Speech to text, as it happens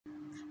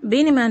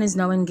Beenie Man is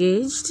now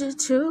engaged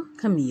to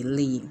Camille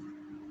Lee.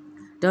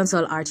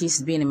 Dancehall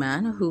artist Beenie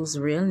Man, whose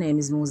real name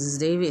is Moses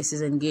Davis,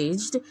 is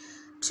engaged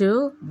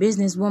to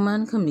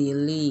businesswoman Camille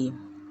Lee.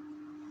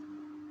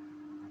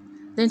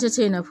 The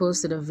entertainer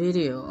posted a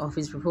video of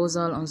his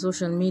proposal on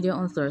social media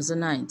on Thursday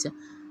night,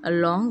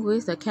 along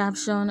with a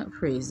caption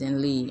praising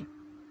Lee.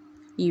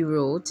 He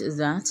wrote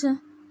that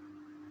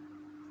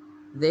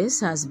this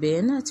has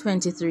been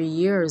 23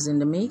 years in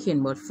the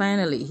making, but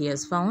finally he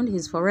has found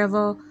his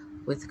forever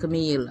with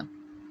Camille.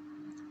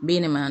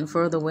 Beenie Man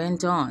further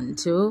went on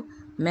to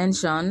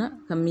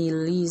mention Camille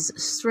Lee's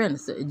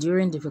strength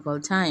during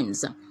difficult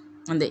times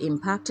and the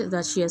impact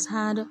that she has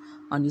had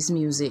on his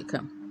music.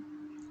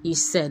 He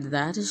said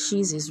that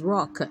she's his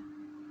rock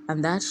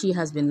and that she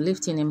has been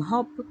lifting him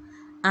up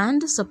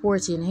and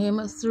supporting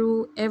him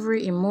through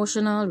every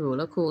emotional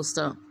roller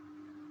coaster.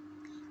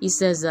 He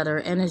says that her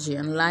energy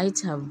and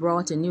light have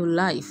brought a new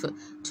life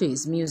to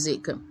his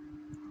music.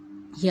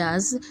 He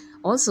has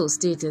also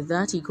stated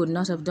that he could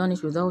not have done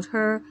it without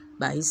her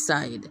by his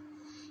side.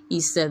 He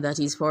said that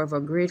he's forever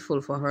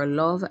grateful for her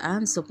love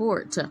and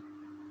support.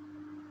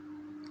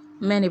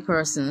 Many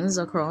persons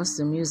across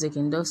the music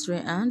industry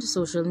and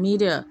social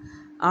media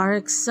are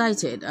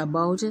excited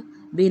about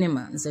Beenie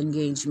Man's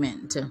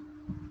engagement.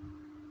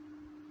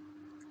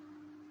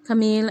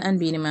 Camille and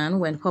Beenie Man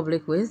went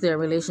public with their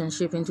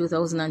relationship in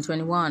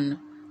 2021,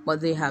 but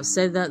they have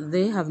said that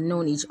they have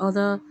known each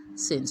other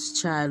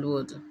since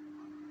childhood.